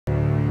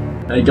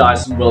Hey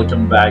guys, and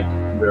welcome back.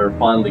 We're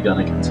finally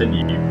gonna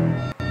continue.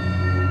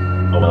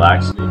 Oh well,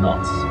 actually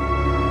not.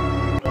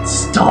 We'll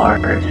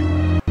start a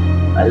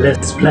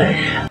let's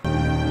play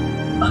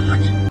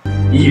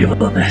of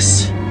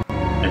evilness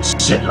and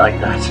shit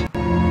like that.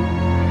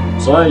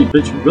 So I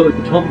bid you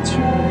welcome to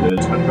the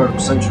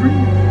 21st century.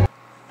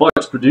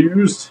 Fox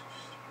produced.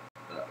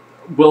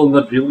 Well,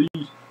 not really.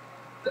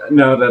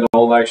 Not at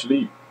all,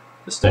 actually.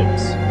 The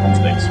styx. On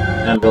styx.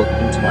 And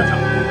welcome to my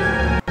channel.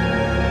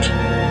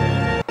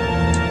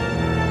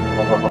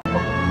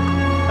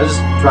 I just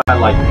tried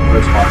like the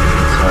first part of it,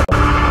 so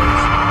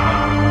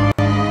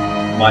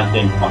my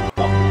game fucked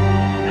up. I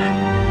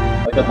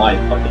got my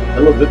fucking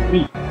pillow with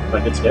me. If I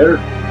get scared,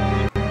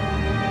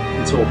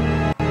 it's all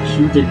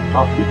cute and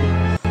puffy.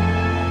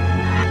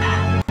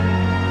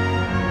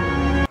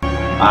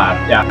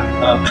 Yeah.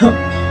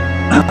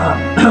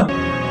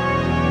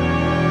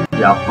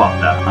 Yeah, fuck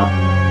that, huh?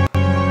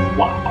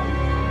 Wow,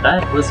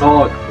 that was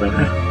awkward.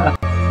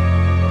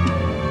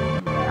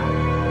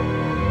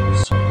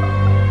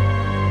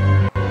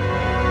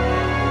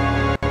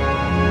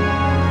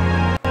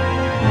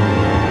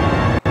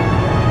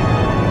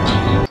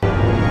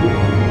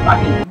 I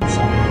can do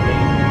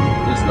something.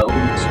 This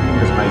loading screen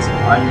is nice.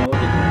 I know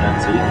that you can't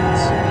see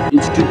it.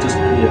 It should just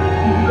be a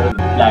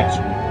black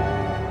screen.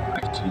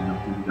 Actually, no,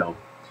 here we go.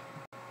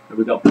 Here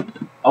we go.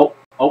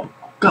 Oh,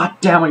 god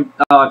damn it!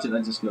 Oh, did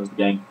I just close the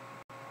game?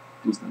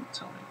 Please don't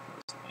tell me to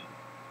close the game.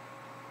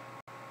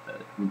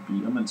 That would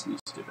be immensely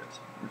stupid.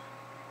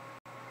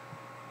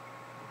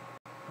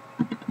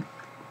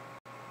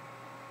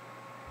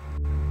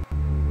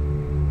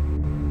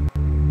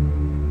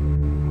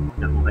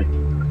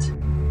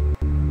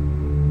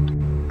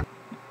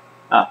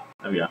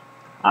 There we go.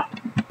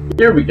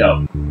 Here we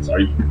go.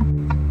 Sorry.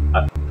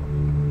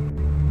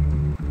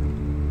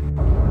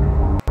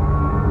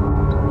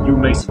 You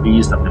makes a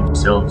beast of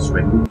himself,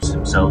 removes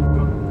himself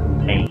from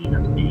the pain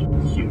of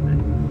being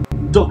human.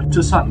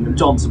 Dr. Samuel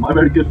Johnson, my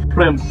very good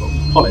friend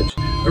from college,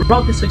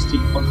 around the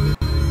 1600s,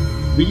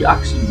 we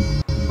actually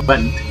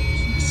went to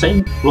the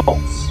same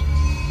plots.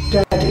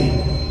 Daddy,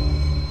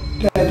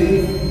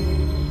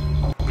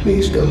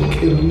 please don't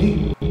kill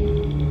me.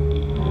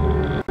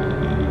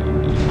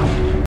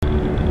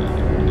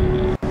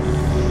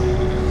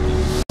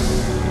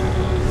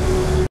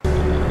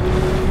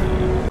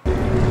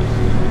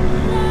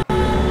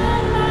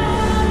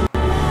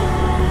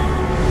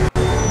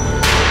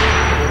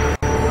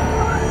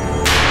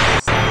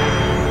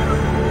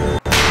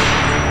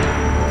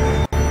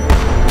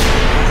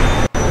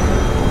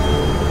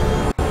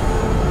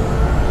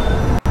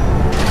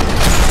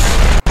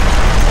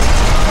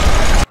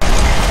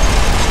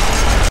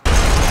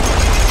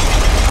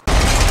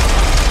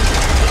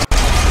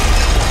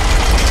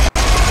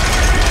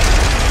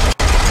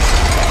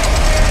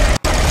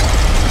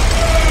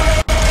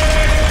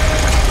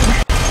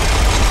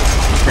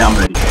 I'm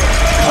ready.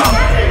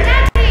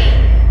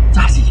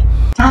 Daddy,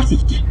 where are you?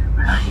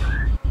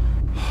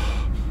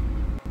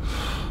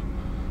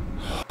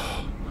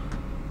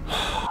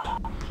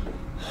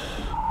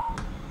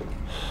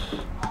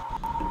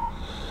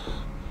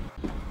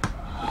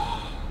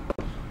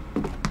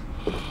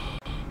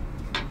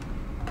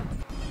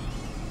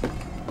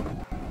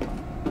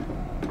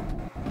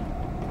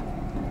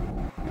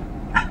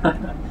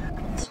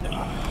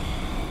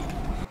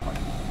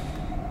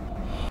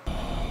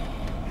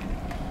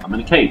 I'm in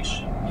a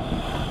cage.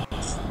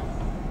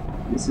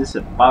 This is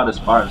about as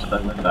far as I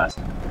went last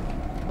time.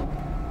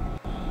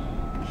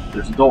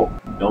 There's a door.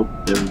 Nope,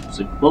 there's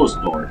a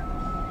closed door.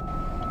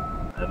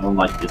 I don't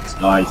like this,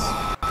 guys.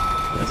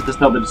 It's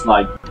just know that it's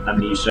like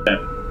Amnesia, the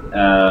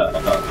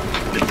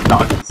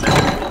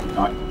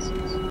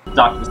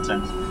darkness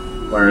sense,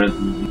 where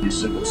you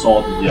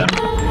saw the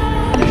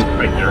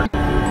breaker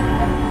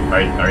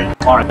very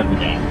far in the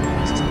game.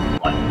 It's just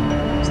like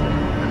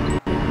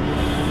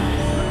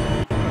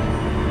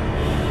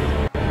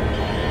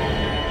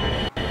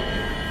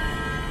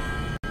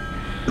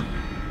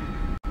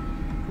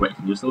wait,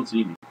 can you still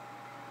see me?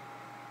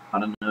 I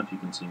don't know if you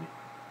can see me.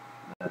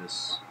 That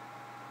is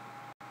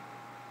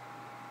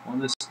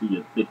honestly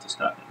a bit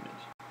disturbing.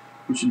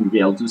 You shouldn't be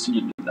able to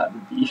see me. That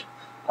would be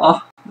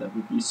that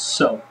would be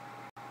so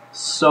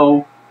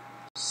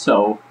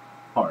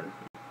hard.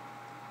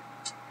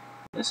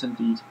 Yes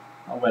indeed.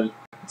 Oh well,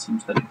 it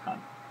seems that it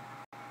can.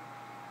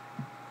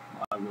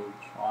 I will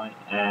try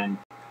and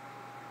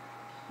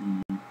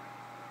keep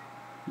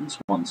these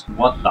ones.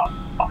 What the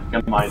fuck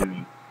am I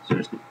doing?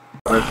 Seriously.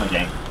 Where's my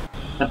game?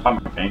 Can't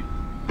find my game.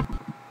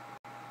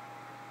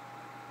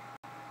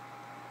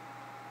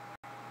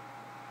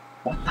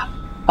 What the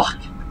fuck?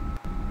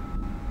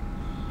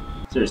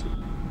 Seriously.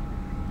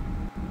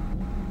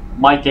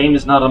 My game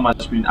is not on my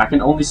screen. I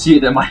can only see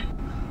it in my...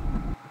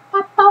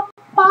 What the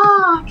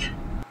fuck?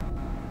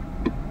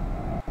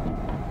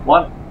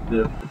 What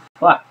the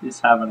fuck is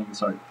happening?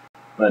 Sorry.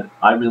 But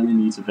I really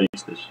need to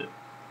fix this shit.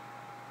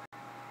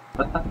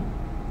 What the...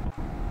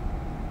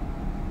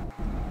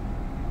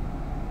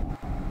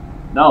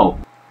 No.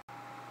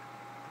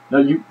 No,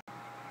 you...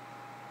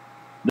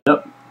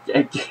 No.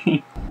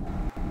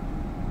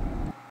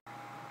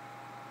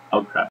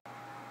 Oh crap.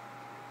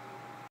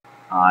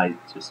 I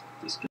just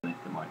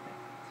disconnected my thing.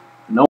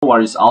 No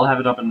worries, I'll have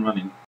it up and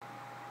running.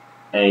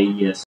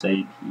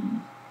 ASAP.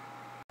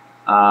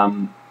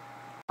 I'm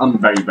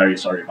very, very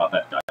sorry about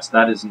that, guys.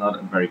 That is not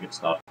a very good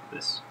start for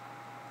this.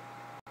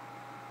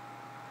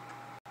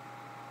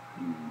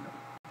 No.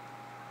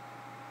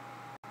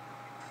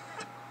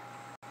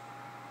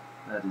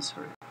 That is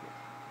very cool.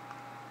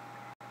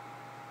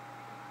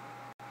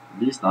 At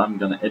least I'm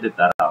gonna edit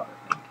that out, I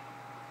think.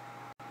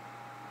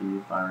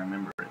 If I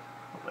remember it.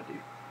 Hope I do.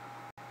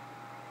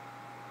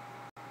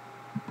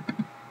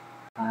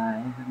 I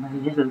am a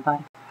little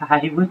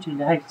butterfly, would you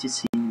like to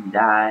see me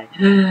die?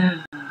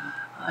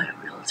 I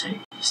will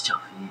taste your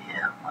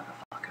fear,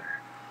 motherfucker.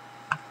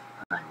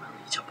 I will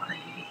eat your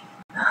brain.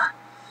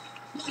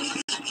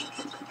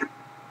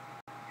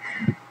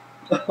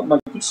 Oh my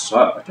good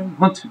sir, I don't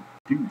want to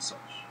do such.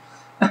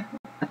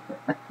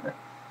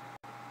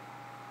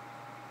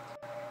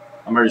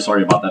 I'm very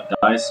sorry about that,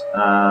 guys.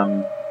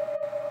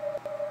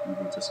 We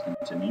will just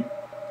continue.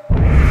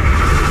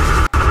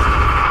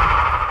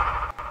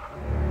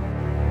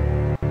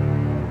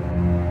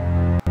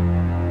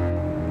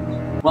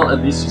 Well, at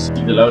least you see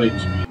the loading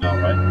screen now,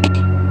 right?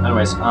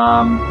 Anyways,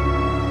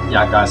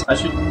 yeah, guys, I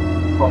should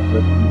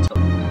probably tell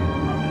you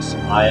about this.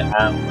 I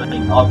am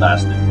playing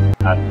Outlast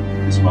at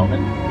this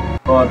moment,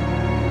 but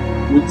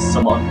with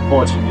some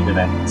unfortunate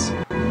events,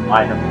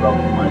 I have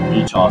broken my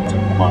recharge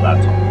on my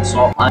laptop.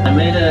 So I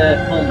made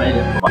a homemade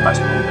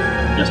improvised one.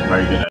 Just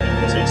very good at it,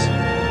 this.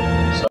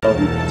 So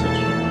we can touch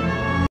it.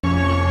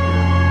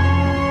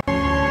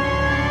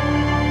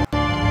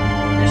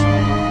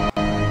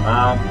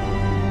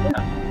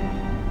 Yeah.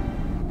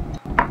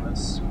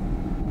 Let's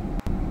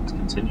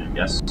continue, I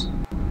guess.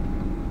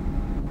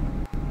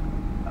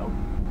 Oh.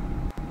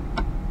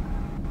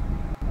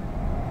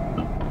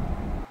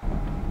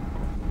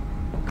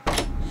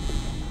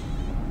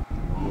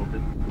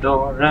 Open the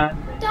door and...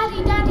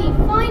 Daddy,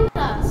 find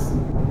us!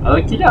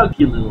 Okie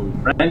dokie, little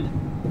friend.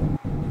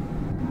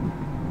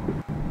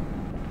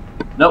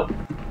 Nope.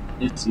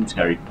 It seems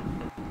scary.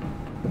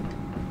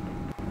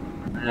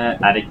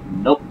 Attic.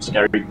 Nope,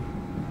 scary.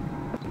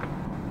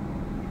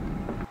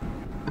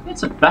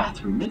 It's a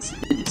bathroom. It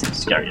isn't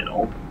scary at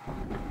all.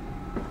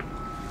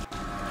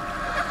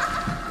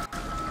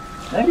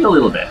 Maybe a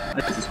little bit.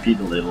 Let's just peek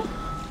a little.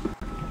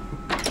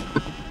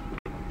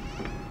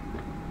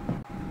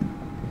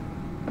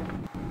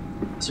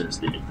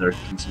 Seriously, if they're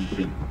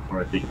consuming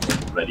for a big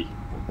ready,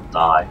 we'll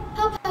die.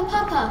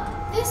 Papa,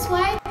 this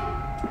way!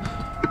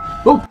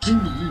 Oh,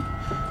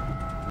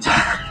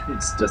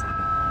 it's just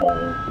a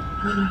ball.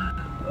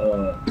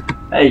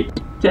 Hey,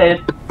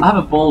 kid, I have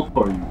a ball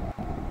for you.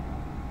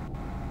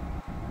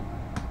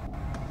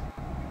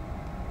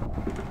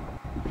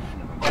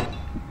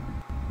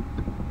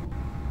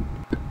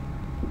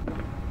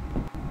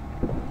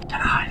 Can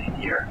I hide in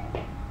here?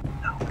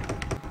 No.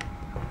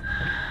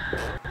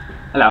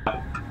 Hello.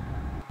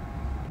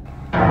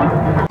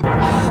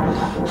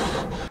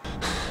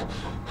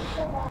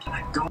 Can I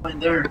go in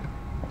there?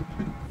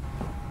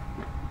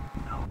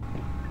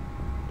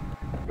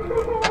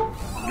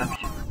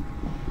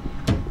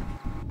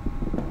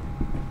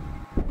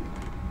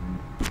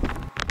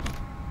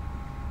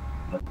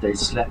 But they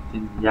slept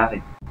in the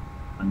attic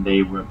when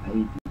they were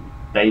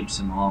babes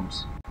in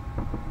arms.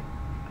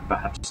 And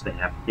perhaps they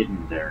have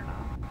hidden there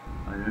now.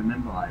 I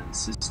remember I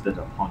insisted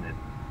upon it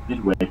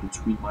midway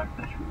between my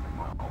bedroom and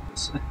my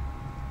office.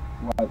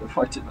 Why the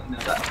fuck did I know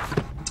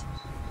that?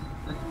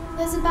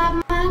 There's a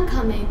bad man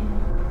coming.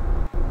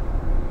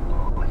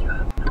 Oh, you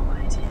have no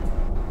idea.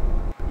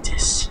 It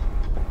is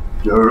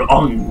your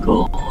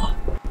uncle,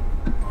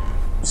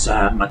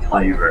 Sam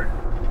McIver.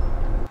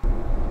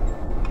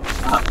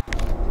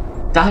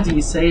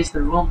 Daddy says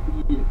there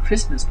won't be a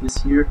Christmas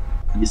this year.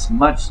 He is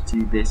much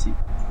too busy.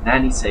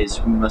 Nanny says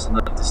we must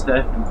not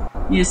disturb him.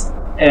 He is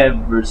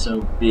ever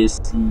so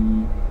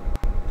busy.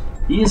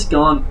 He is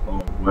gone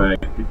for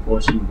work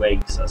before she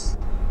wakes us,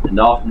 and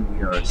often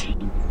we are asleep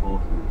before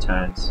he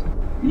returns.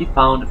 We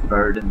found a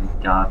bird in the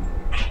garden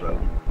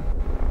broken.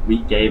 We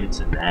gave it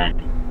to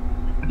Nanny.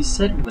 He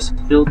said it was a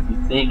filthy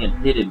thing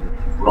and hid it with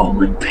a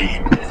rolling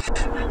pin.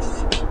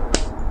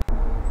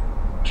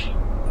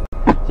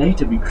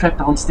 Later we crept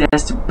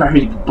downstairs to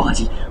bury the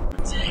body,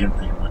 but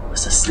everyone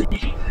was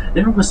asleep.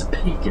 There was a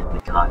pig in the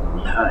garden.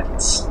 We heard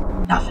it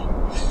snuffing.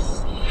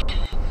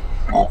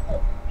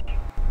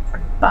 I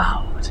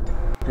bowed.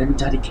 Then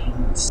Daddy came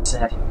and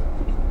said,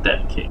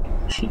 "That king,"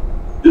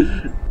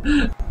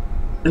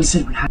 and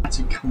said we had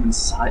to come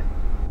inside.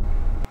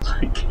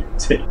 I can't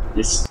take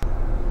this.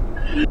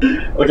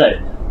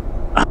 Okay.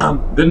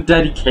 Then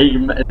Daddy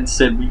came and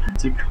said we had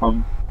to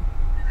come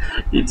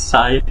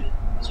inside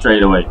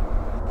straight away.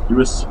 He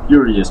was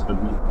furious, but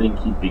we think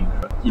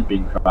he'd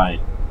been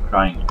crying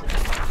again.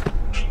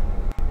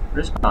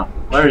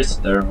 Where is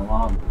their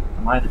mom?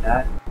 Am I the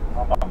dad?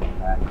 Oh, I'm the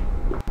dad.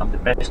 I'm the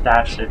best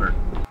dad ever.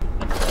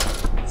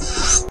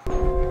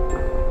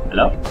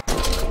 Hello?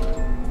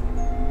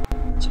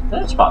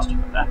 That's faster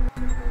than that.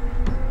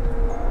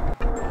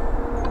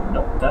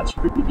 Nope, that's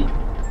creepy.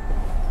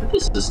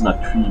 This is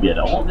not creepy at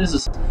all. This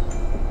is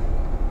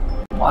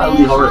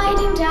wildly We're horrific.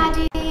 hiding,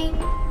 Daddy.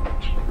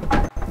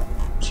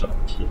 Shut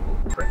up, kid.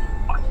 Break your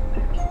fucking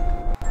neck.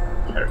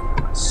 Carry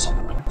my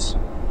supplements.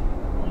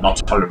 Will not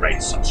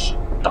tolerate such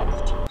dumb.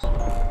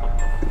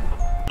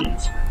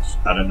 Jesus,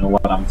 I don't know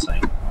what I'm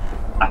saying.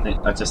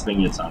 I just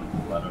think it sounds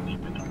cool. I don't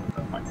even know what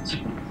the fuck is.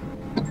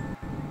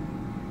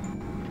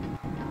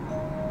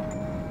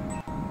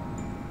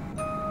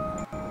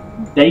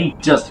 They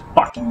just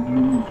fucking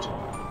moved.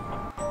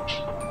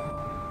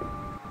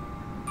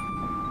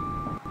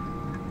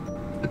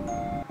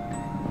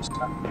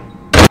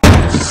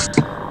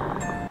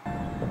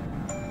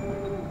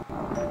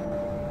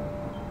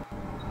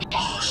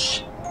 Oh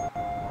shit.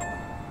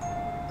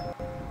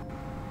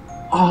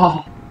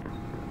 Oh.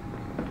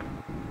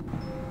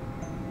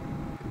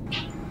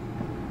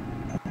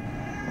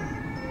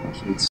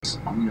 Kids,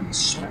 I'm gonna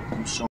smack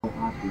you so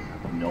hard you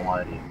have no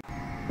idea.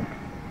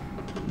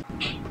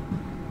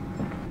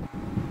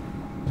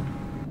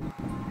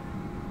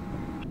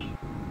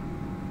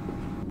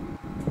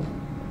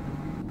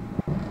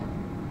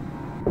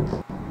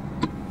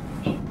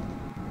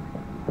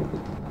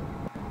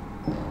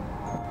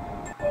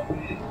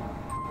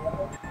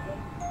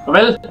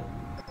 Well,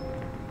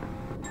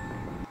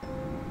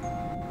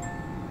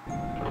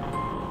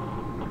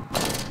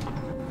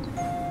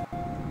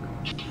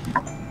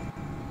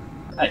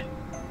 hey.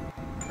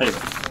 Hey.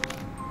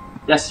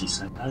 Yes, he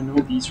said, I know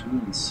these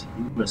ruins.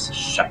 He was a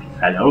shabby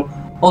fellow,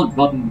 all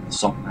rotten with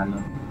some manner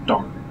of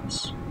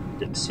darkness.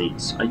 Dick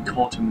says, I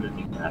caught him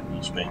looking at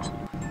me strangely,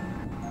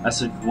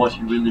 as if what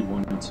he really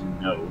wanted to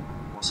know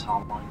was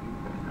how I knew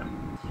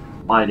him.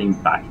 Fighting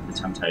back the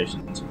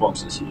temptation to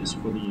box his ears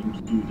for the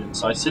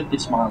impudence, I simply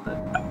smiled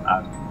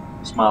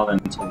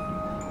and told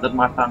him that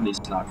my family's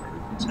library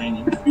contained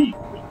intriguing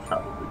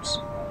travel books.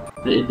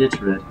 The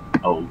illiterate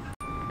oaf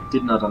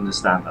did not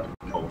understand that,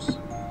 of course.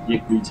 He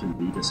agreed to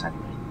lead us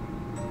anyway.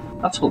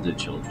 I told the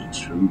children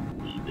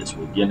truly this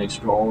will be an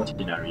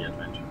extraordinary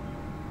adventure.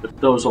 If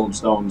those old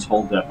stones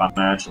hold their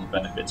financial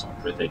benefits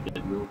unpredicted,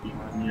 it will be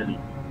merely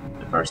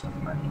the first of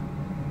many.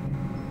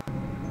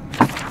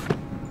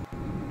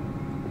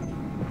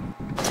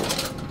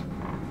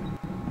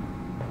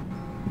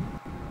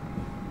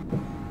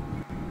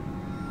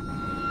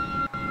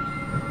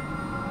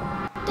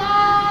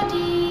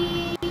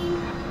 Daddy.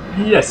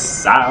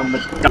 Yes, I'm a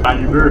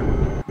diver.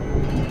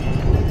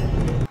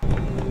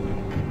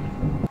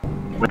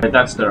 Wait,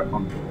 that's their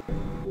uncle.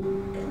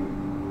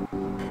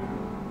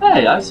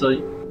 Hey, I saw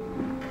you.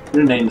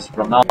 Your name is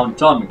from now on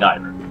John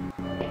MacGyver.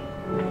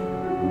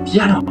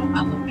 Piano!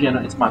 I love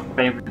piano, it's my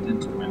favorite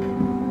instrument.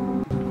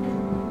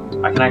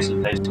 I can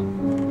actually play some.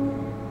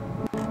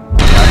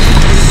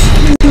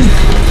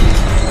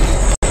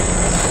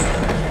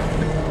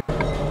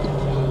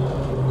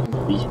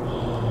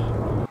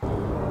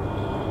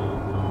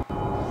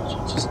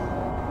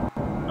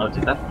 Oh,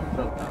 did that one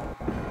go down?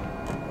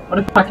 What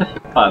if I get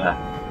hit by that?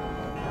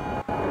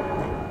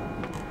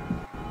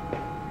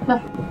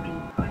 That would be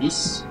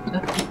nice.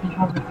 That would be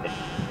horrific.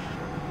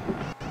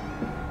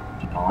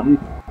 John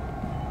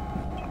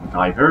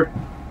Diver.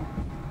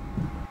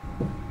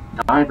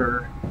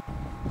 Diver.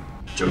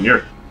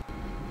 Junior.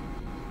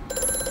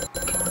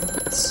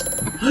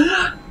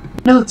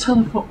 No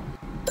telephone.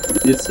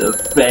 It's a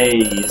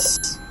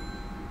face.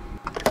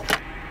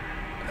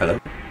 Hello?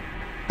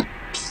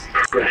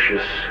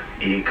 Precious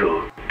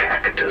eagle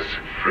cactus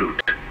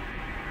fruit.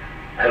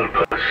 Help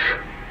us.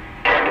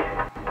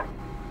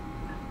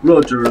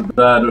 Roger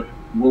that.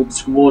 Wolf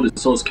squad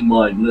is Oscar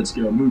Mike. Let's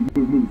go. Move,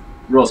 move, move.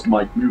 We're Oscar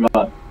Mike. Move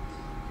on.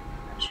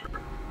 Sure.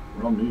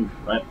 We're on move,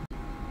 right?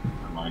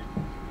 Never mind.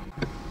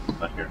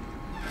 But here.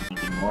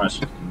 Anything more? I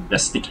should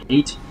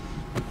investigate.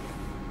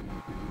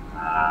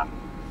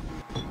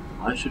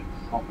 I should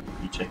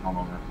probably check how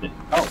long I've been.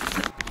 Oh!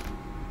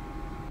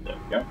 There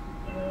we go.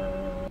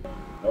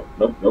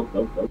 Nope.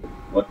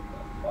 What the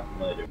fuck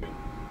am I doing?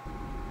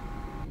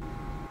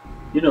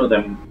 You know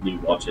them new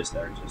watches,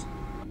 they're just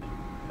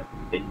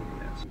big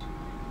yes.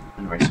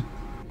 Anyways,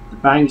 the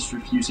bank's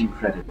refusing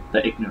credit.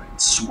 The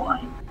ignorant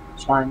swine.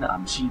 Swine, a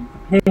machine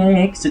for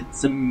pigs.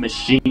 It's a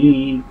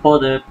machine for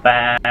the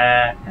bank.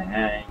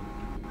 I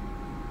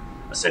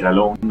sit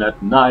alone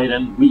at night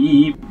and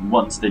weep.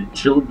 Once the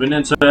children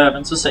and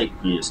servants are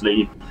safely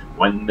asleep,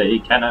 when they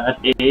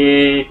cannot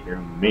hear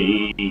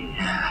me.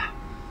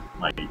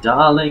 My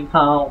darling,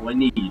 how I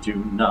need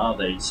you now,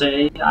 they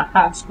say. I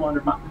have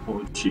squandered my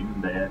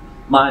fortune there.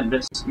 My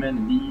investment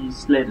in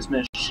these latest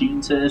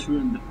machines has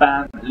ruined the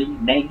family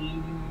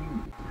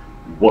name.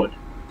 What?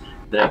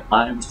 That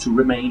I was to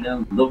remain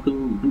a local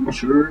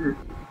butcher?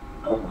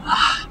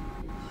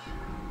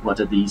 What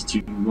are these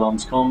two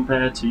arms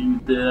compared to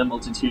the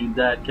multitude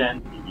that can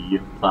be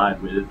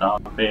applied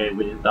without pay,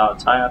 without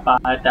tire, by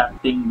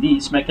adapting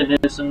these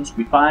mechanisms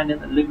we find in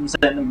the limbs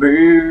and the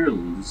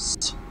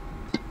barrels?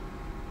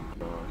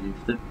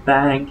 If the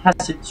bank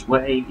has its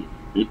way,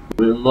 it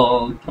will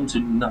all come to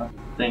nothing.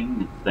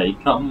 If they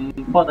come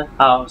for the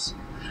house,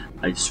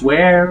 I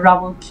swear I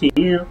will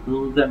kill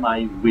them.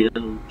 I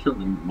will kill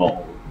them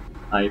all.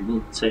 I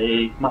will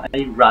take my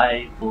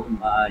rifle,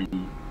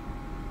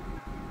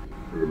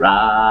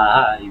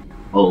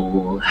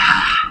 rifle.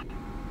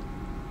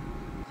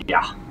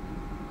 Yeah.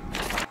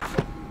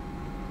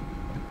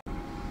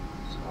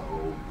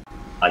 So,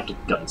 I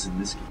get guns in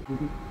this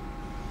game.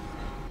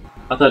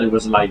 I thought it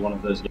was like one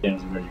of those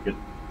games where you could...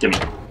 Gimme.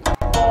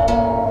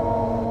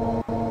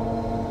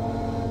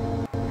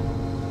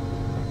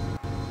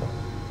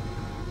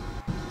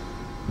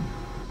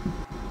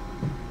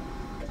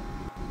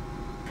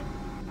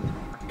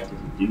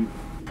 Do.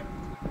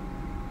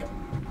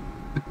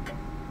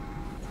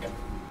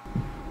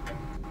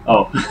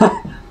 Oh.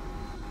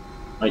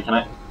 Wait, can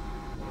I?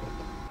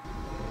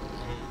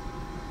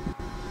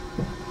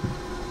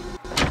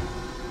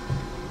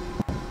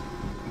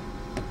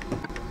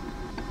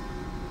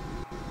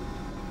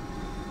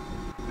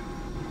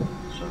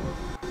 So,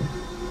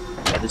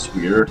 that is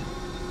weird.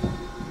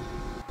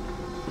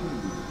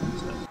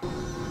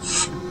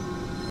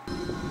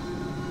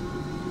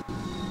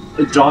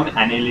 John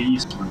and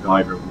Elise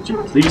MacGyver, would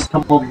you please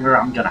come over here?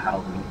 I'm gonna have a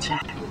little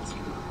chat with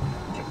you.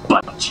 Your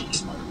butt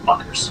cheeks,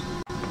 motherfuckers.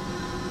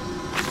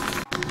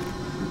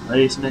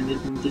 Replacement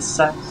in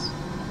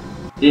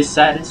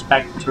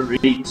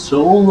dissatisfactory,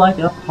 so like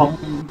a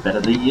pump, better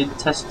the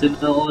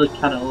intestinal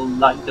canal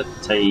like a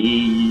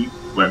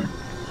tapeworm.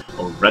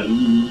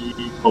 Already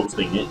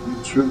posting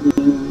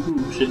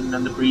intrusion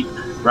and the breed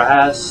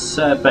brass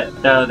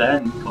better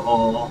than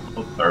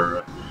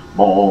copper.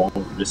 More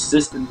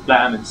resistant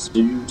flammable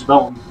suit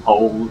bone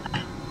hole.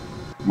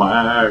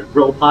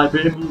 Micropipe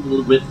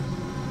removal with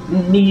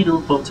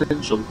needle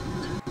potential.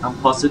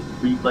 Composite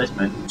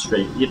replacement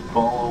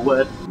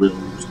straightforward will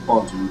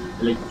respond to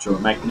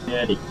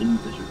electromagnetic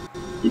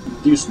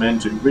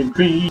inducement to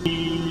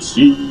increase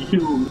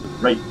yield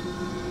rate.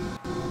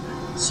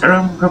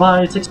 Serum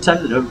provides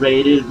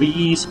accelerated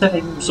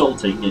resetting,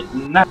 resulting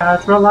in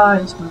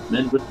naturalized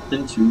movement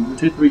within 2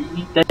 to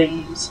 3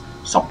 days.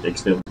 Some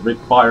things will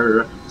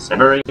require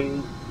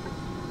severing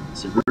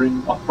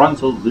of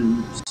frontal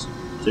loops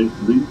to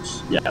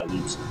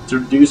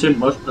reduce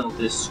emotional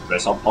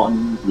distress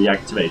upon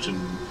reactivation.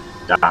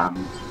 Damn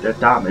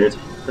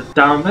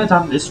it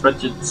on this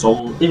wretched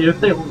soul,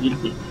 if it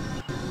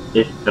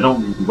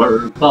only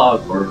were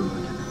clockwork.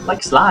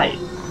 Like Slide.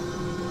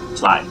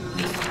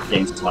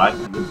 Game Slide,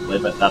 I'm gonna play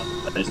that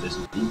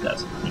PlayStation 3,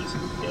 that's an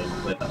amazing game, I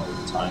play that all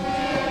the time.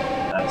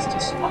 That's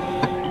just fun.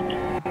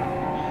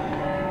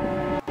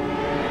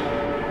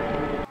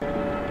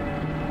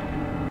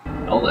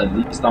 Well, at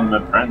least I'm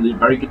apparently a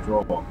very good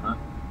drawer, huh?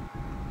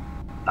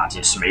 That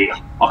is me. I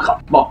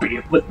got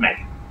Moppy with me.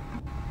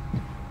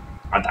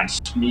 And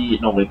that's me.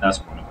 No, wait, that's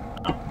one of them.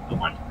 No, don't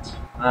mind.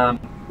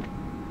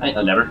 Hey,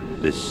 a lever.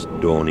 This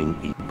dawning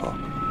epoch,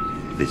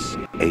 this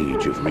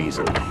age of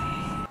reason,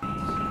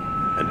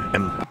 an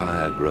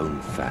empire grown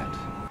fat,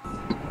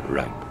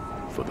 ripe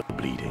for the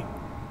bleeding.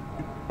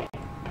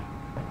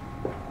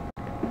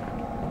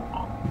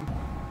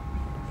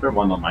 Sure,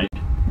 one on mic.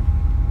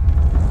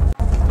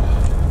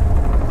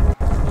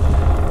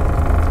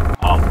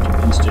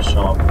 He's just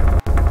show up.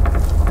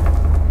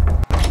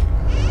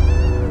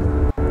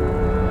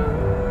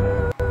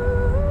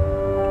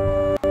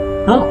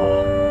 Oh,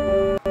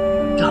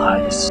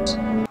 guys,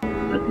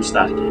 let me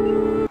start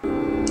again.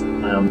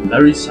 I am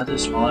very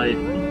satisfied.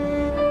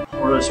 The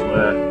horrors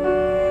were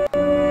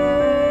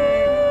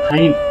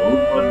painful,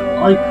 but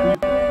I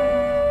could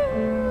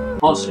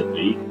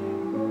possibly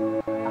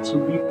have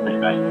some replay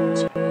value.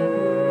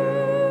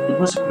 It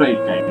was a great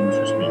game,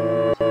 trust me.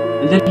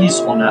 Lilies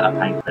honor a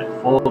banquet,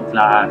 4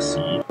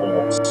 glassy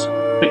orbs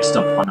fixed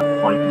upon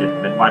a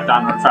pointed and wiped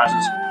down on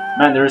trousers.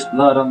 Man, there is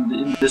blood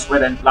in this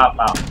wet and blah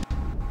blah.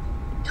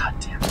 God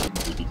damn, I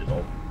didn't read it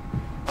all.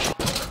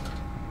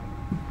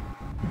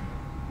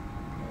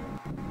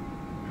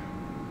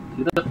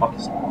 Who the fuck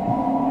is that?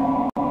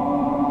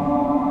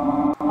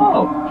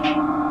 Oh.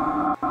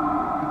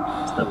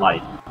 It's the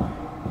light.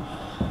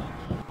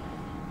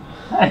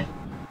 Hey.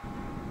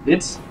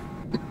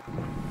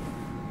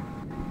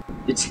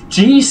 It's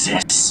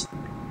Jesus!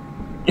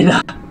 In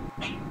a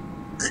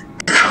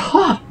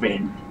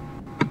coffin!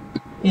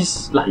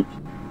 He's like,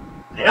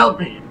 help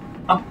me!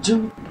 I'm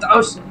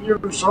 2,000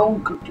 years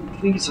old, could you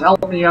please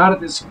help me out of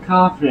this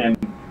coffin?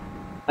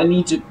 I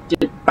need to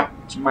get back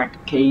to my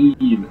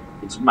cave.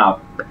 It's my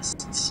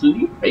best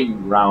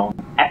sleeping ground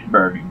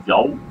ever,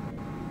 yo.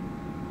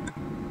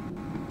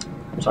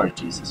 I'm sorry,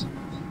 Jesus.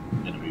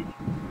 Anyway,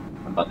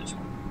 what about this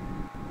one?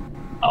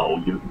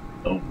 Oh,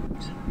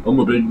 I'm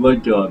a big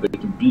black guy that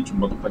can beat your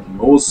motherfucking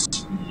horse.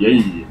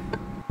 Yeah.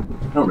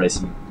 No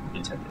racing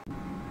intended.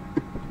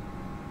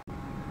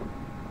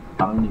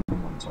 I don't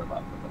even want to talk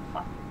about what the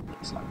fuck it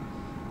looks like.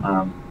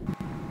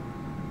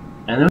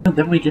 And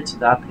then we get to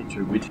that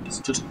picture, which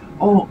is just,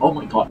 oh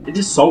my god, it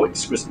is so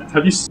exquisite.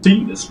 Have you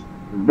seen this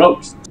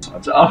roast?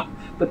 Oh,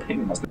 the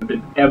painting must have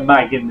been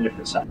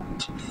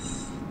magnificent.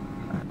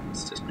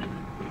 It's just beautiful.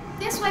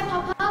 This way,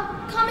 Papa.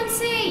 Come and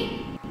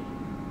see.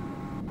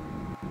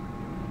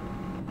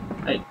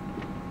 Hey.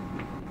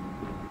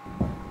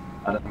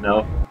 I don't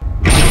know.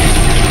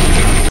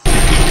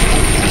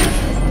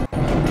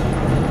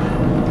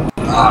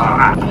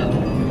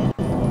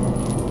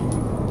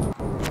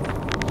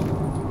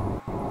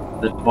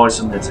 The voice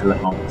on the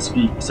telephone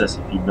speaks as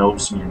if he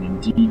knows me, and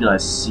indeed I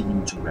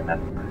seem to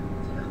remember.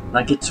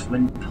 Like a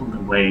twin pulled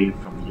away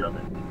from the other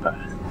in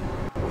birth.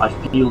 I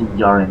feel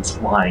we are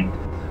entwined,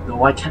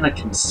 though I cannot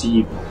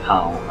conceive of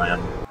how I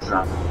am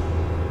drowning.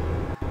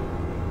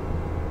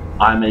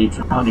 I'm a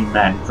drowning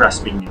man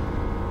grasping you.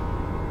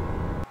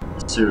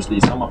 Seriously,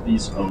 some of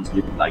these O's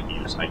look like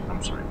ears.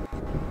 I'm sorry.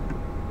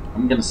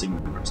 I'm gonna sing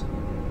the rest.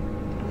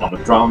 I'm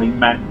a drowning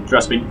man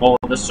grasping for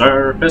the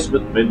surface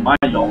within my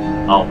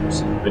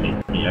arms.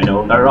 Beneath me, I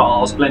know there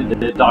are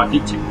splendid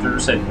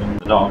architectures in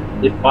the dark.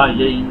 If I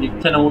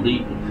can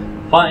only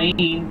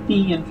find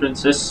the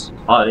entrances,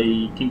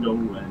 I can go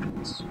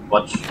and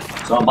watch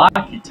some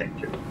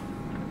architecture.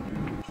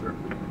 Sure.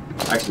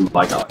 Actually,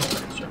 like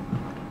architecture.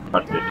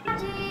 But it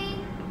is.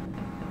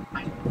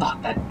 I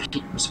thought that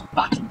pig was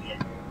fucking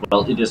head.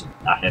 Well, it is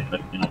a head,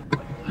 but you know.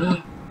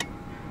 Like,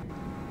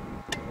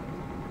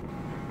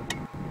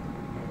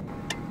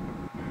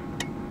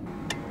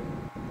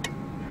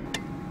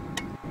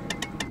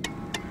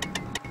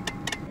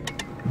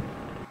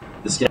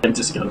 this game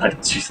just got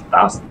like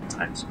 2,000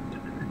 times.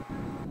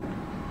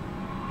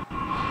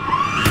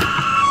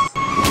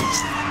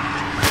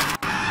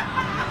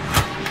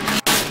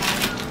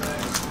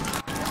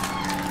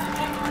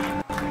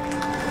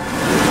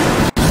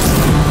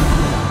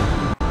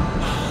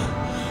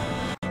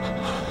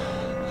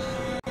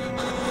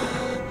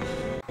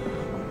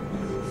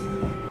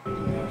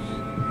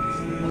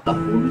 What the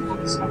holy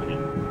fuck is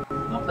happening?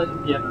 Can I play the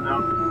piano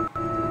now?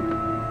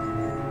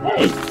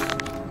 Hey!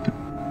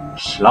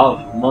 Schlaf,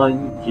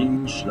 mein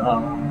Kind,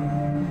 schlaf.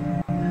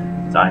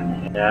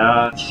 Dein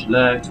Herz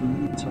schlägt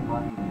unter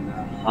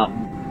meiner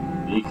Hand.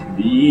 Ich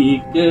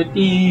wiege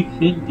dich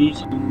in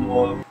diesem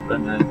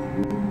offenen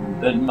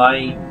Buben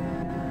mein,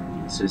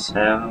 dieses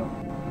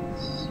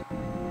Herz.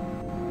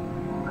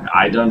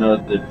 I don't know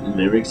the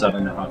lyrics, I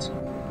don't know how to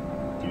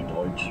do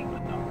Deutsch,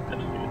 but no, I'm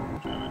gonna do it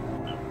in German.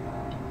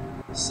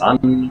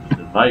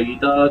 Sanft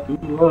weiter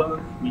durch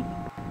mich.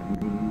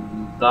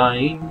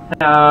 Dein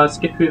Herz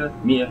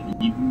gehört mir,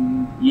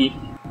 ich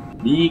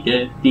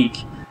liege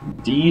dich,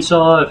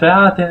 dieser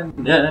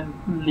werdenden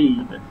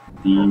Liebe,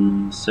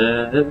 dieses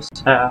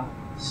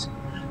Herz.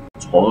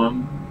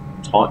 Träum,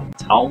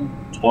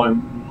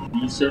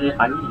 diese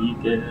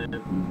heilige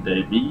Wunde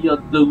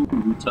wird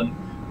bluten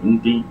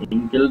und die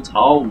Engel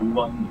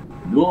trauern,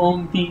 nur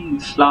um die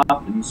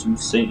schlafen zu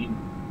sehen.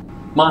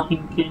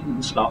 Mein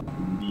Kind,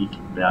 schlafen, ich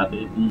werde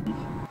dich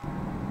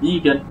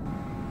liegen.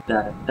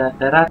 Da da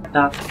da da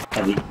da,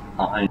 hey,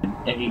 I'm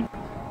a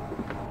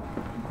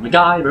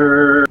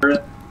MacGyver,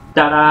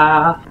 da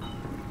da.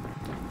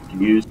 Do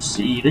you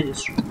see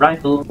this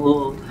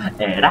rifle?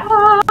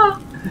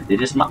 It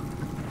is my,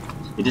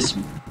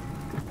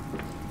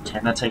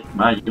 can I take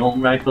my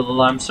own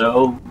rifle? I'm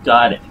so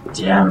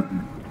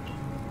goddamn.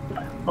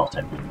 I'm not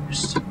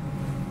amused.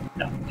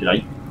 No, did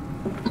I?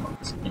 Oh,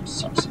 this game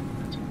sucks.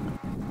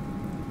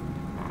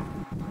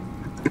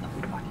 What the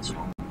fuck is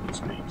wrong with these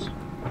games?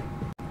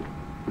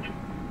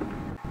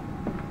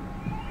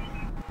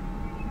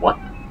 What?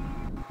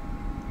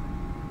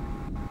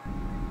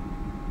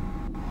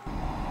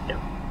 Yeah.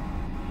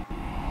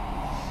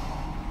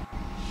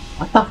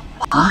 What the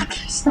fuck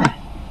is that?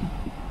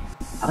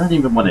 I don't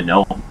even want to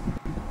know.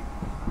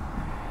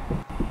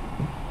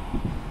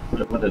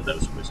 What are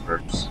those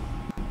whispers?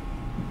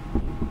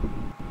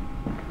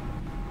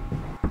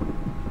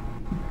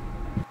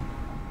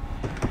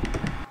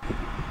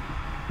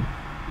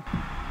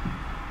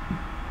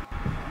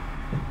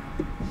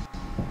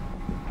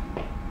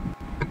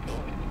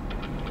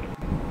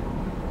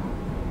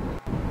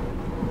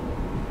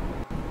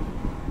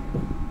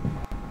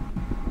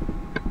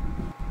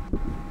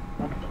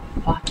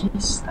 What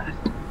is that?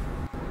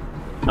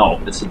 No,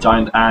 it's a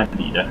giant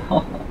anteater.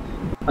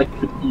 I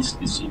could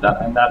easily see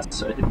that, and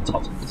that's a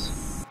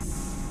hippopotamus.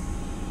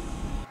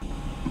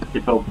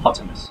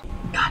 Hippopotamus.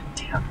 God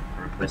damn,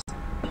 I requested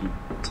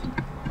P-T.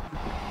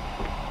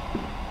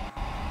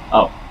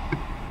 Oh.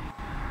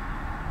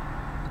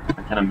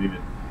 How can I move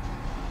it?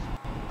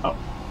 Oh.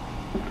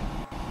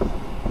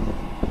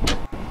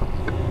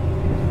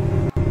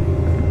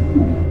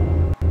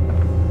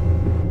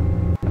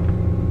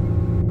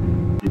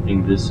 Do you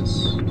think this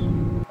is...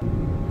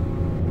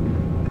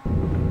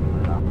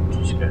 I'm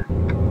too scared.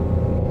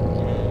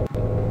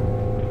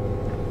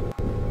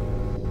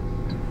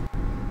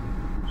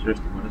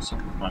 Seriously, what is up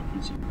with my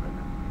PC right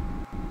now?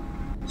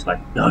 It's like,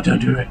 no, don't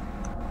do it.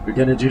 We're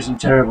gonna do some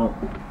terrible.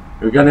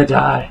 We're gonna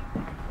die.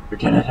 We're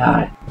gonna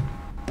die.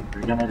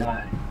 We're gonna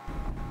die.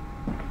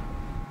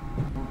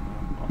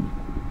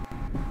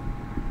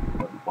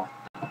 What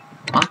the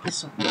fuck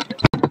is up with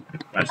it?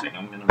 I think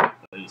I'm gonna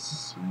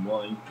replace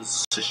my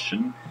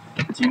position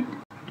to.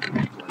 There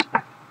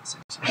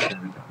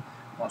we go.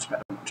 Much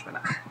better, much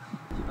better.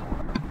 You know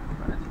what?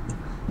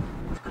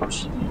 Of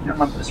course, you're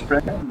my best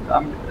friend.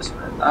 I'm your best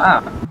friend.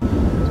 Ah!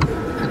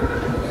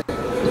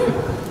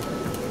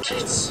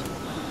 Kids!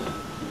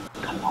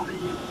 Come on.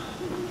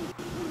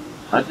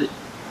 How did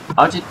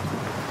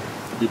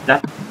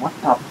that, what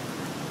the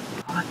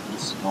fuck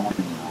is going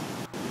on?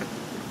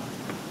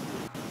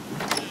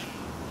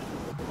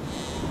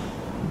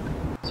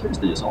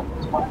 Seriously, it's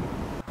almost fine.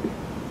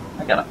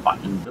 I got a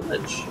fucking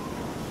village.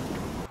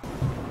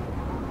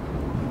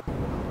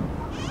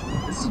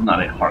 This is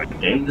not a hard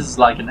game, this is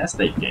like an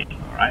estate game,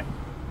 alright?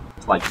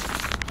 It's like,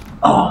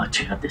 oh,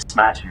 check out this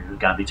mansion, you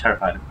gotta be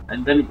terrified.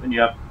 And then when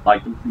you have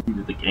like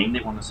completed the game, they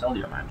want to sell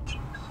you a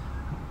mansion.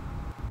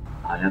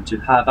 I am to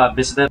have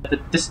visited the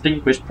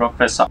distinguished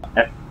Professor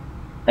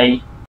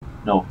A-O-F-L,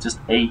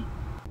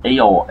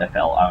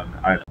 I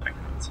don't like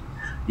it.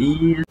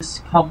 He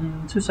is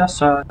come to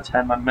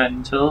ascertain my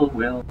mental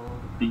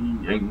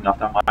well-being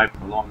after my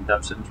prolonged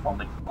absence from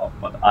the club,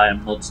 but I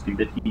am not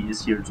stupid. He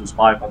is here to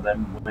spy for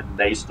them when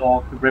they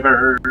stalk the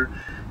river.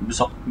 He was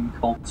often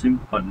called to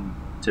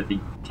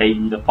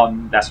pontificate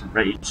upon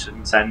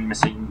lacerations and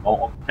missing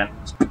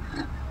organs.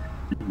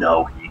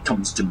 Now he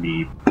comes to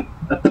me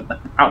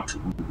out to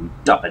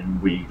dump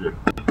and wheel,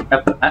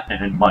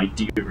 and my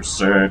dear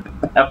sir,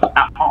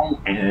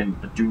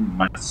 and the doom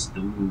must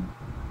still,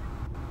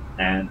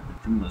 and the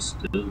doom must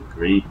still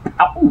great.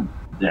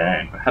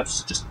 Then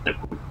perhaps just a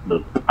quick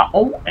look.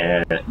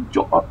 And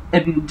your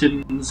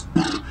engines,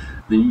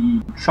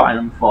 the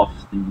triumph of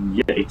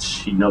the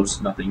age. He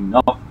knows nothing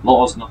of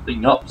laws,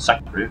 nothing of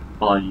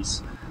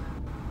sacrifice.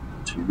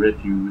 To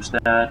refuse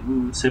that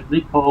would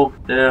simply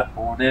poke their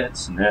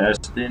hornet's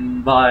nest,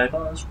 invite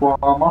a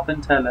swarm of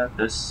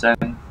intelligence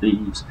and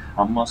thieves.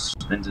 I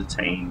must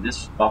entertain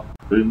this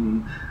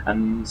buffoon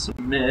and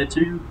submit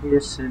to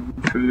his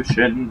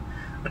intrusion.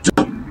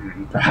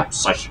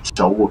 Perhaps I should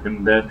show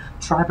him the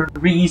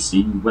tribary,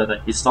 see whether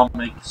his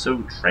stomach,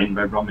 so trained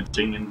by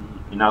rummaging in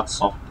the innards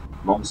of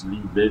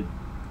clumsily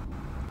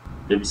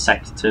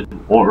vivisected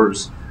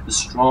horrors, is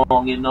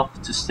strong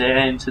enough to stare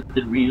into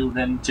the real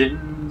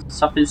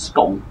engines of his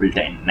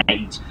golden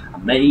age. I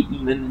may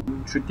even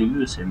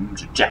introduce him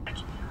to Jack,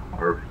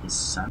 or his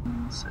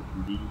sons at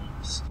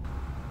least.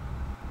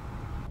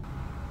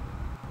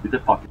 Who the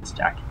fuck is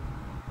Jack?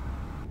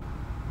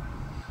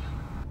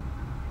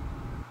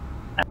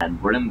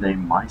 And weren't they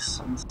my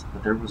sons?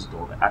 But there was a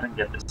door. I don't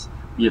get this.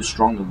 We have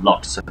stronger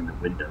locks on the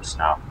windows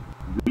now.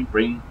 We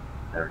bring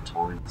their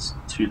toys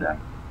to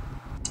them.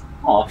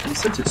 Oh, he's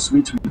such a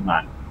sweet, sweet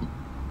man.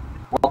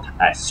 What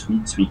a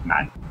sweet, sweet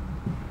man.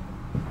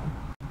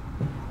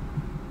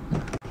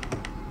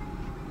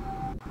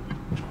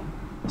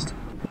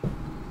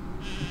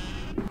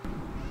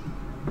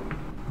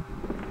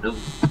 Really,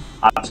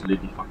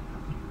 absolutely fucking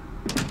nothing.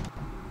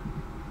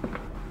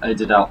 I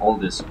did out all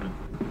this with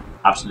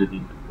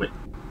absolutely wait.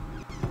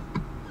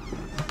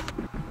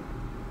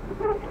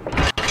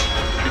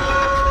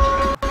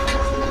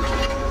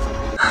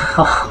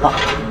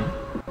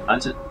 I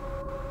just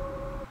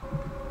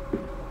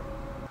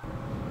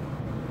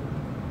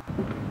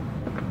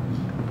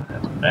I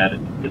have a bad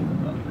feeling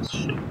about this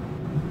shit.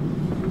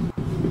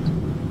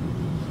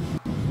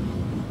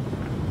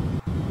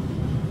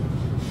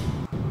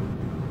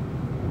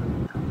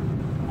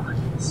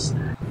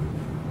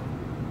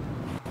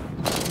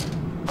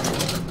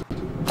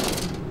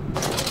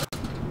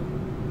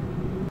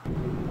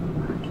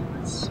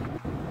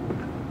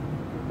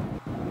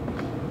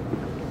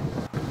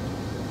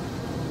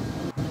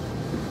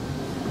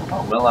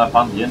 Oh, well, I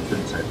found the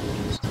entrance at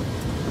least.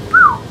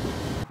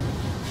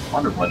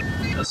 Wonder what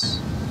this.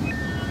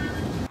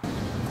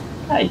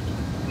 Hey.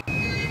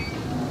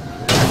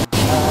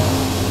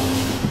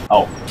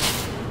 Oh.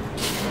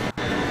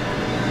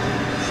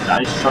 Should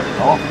I shut it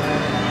off?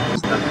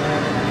 Is that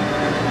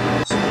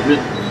stupid?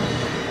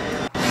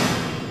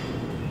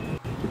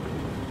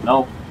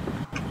 No.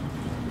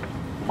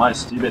 Am I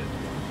stupid?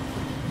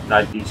 Did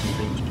I do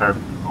something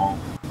terribly wrong?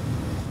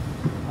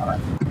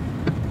 Alright.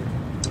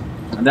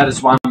 And that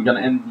is why I'm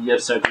gonna end the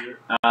episode here.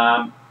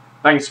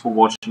 Thanks for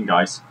watching,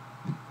 guys.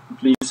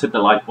 Please hit the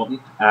like button.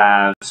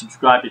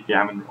 Subscribe if you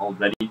haven't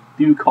already.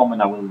 Do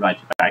comment, I will write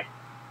you back.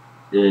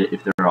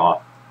 If there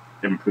are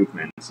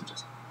improvements,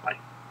 just like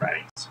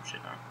writing some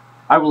shit down.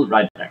 I will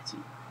write back to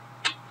you.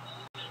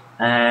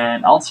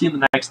 And I'll see you in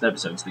the next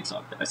episode. Thanks a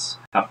lot, guys.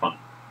 Have fun.